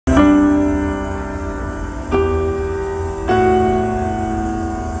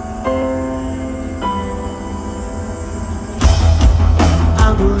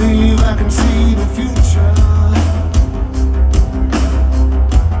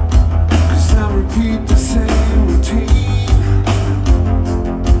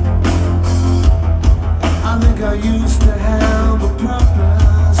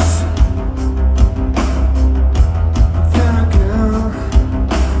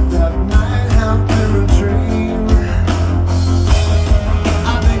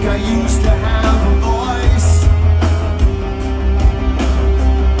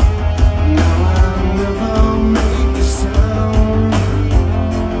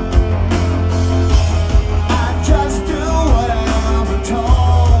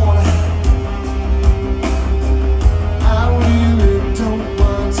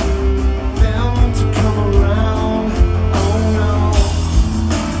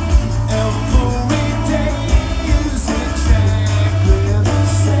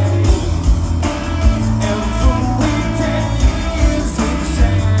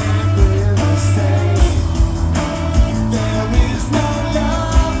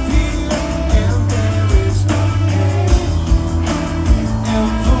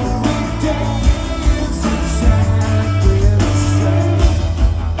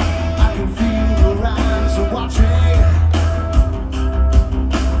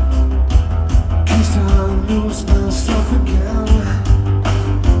lose myself again.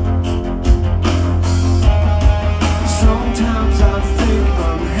 Sometimes I think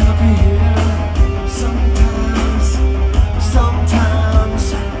I'm happy here. Sometimes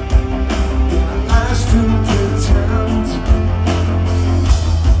I still pretend.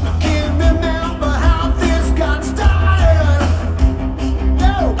 I can't remember how this got started.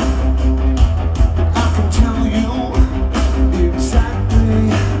 No, I can tell you exactly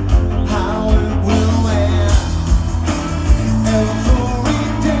how it will end. Every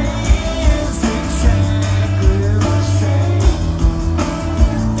day is exactly the same.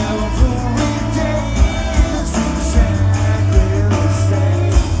 Every day is exactly the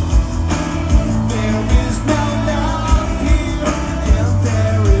same. There is no love here, and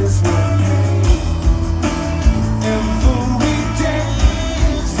there is no pain. Every day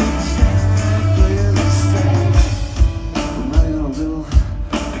is exactly the same. I'm writing on a little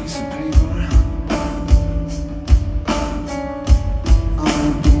piece of paper.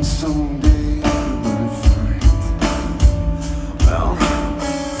 I'll be someday might find. Well,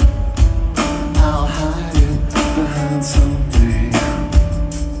 I'll hide it behind someday.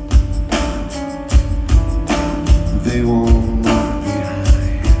 They won't look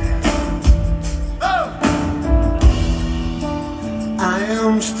behind. Oh! I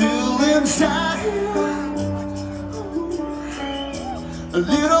am still inside. A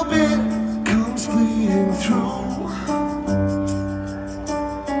little bit comes bleeding through.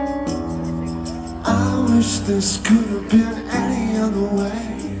 I wish this could have been any other way.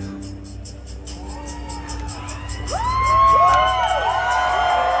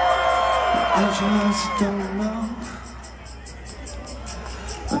 I just don't know.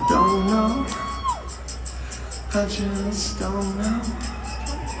 I don't know. I just don't know.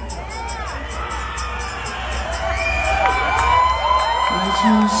 I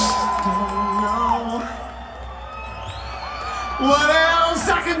just don't know what else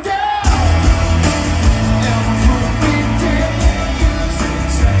I can do.